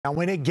Now,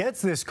 when it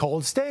gets this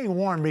cold, staying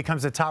warm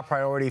becomes a top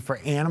priority for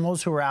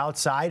animals who are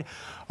outside.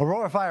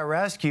 Aurora Fire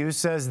Rescue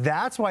says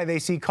that's why they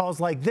see calls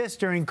like this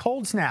during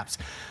cold snaps.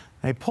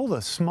 They pulled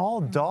a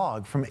small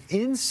dog from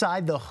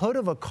inside the hood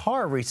of a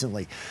car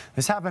recently.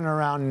 This happened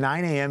around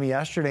 9 a.m.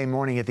 yesterday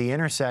morning at the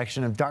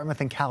intersection of Dartmouth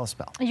and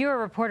Kalispell. Your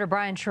reporter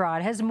Brian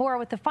Sherrod has more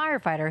with the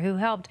firefighter who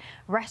helped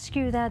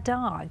rescue that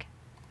dog.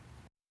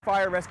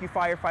 Fire rescue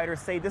firefighters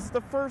say this is the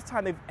first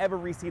time they've ever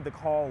received a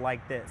call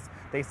like this.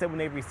 They said when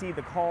they received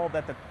the call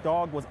that the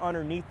dog was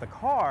underneath the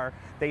car,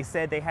 they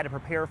said they had to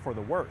prepare for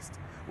the worst.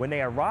 When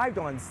they arrived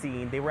on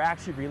scene, they were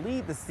actually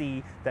relieved to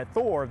see that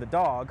Thor, the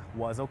dog,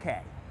 was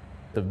okay.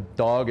 The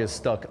dog is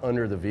stuck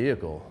under the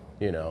vehicle,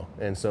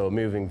 and so a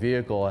moving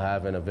vehicle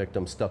having a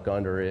victim stuck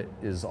under it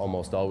is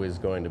almost always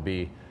going to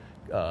be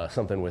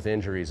something with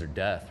injuries or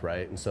death,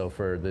 right? And so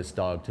for this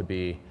dog to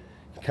be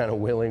kind of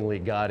willingly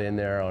got in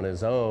there on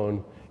his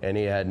own, and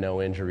he had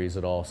no injuries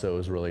at all, so it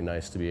was really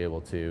nice to be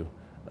able to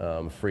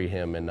free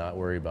him and not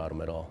worry about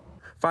him at all.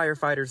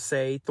 Firefighters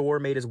say Thor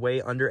made his way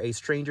under a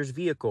stranger's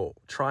vehicle,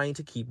 trying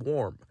to keep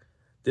warm.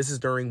 This is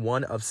during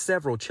one of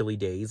several chilly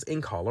days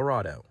in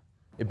Colorado.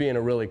 It being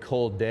a really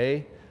cold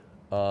day,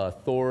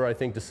 Thor, I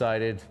think,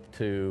 decided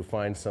to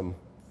find some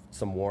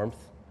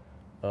warmth,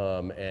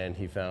 and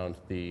he found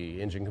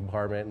the engine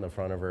compartment in the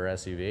front of her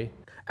SUV.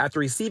 After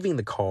receiving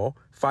the call,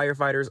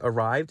 firefighters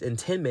arrived in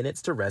 10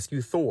 minutes to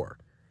rescue Thor.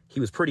 He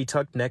was pretty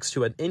tucked next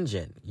to an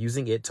engine,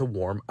 using it to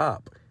warm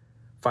up.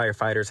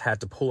 Firefighters had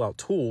to pull out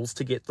tools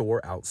to get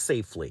Thor out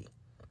safely.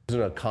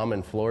 Using a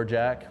common floor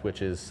jack,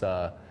 which is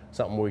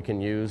something we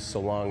can use so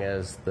long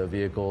as the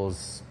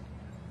vehicle's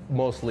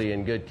mostly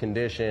in good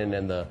condition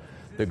and the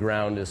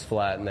ground is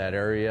flat in that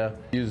area.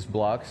 Use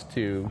blocks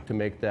to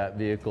make that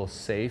vehicle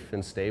safe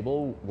and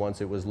stable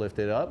once it was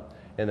lifted up,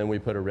 and then we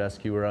put a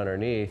rescuer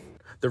underneath.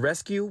 The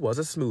rescue was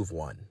a smooth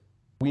one.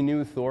 We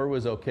knew Thor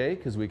was okay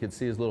because we could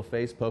see his little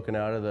face poking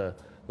out of the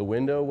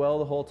window well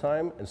the whole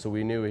time, and so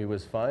we knew he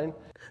was fine.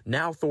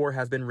 Now Thor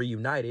has been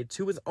reunited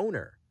to his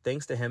owner,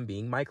 thanks to him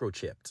being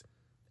microchipped.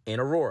 In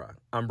Aurora,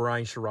 I'm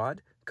Brian Sherrod,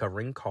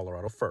 covering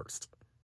Colorado First.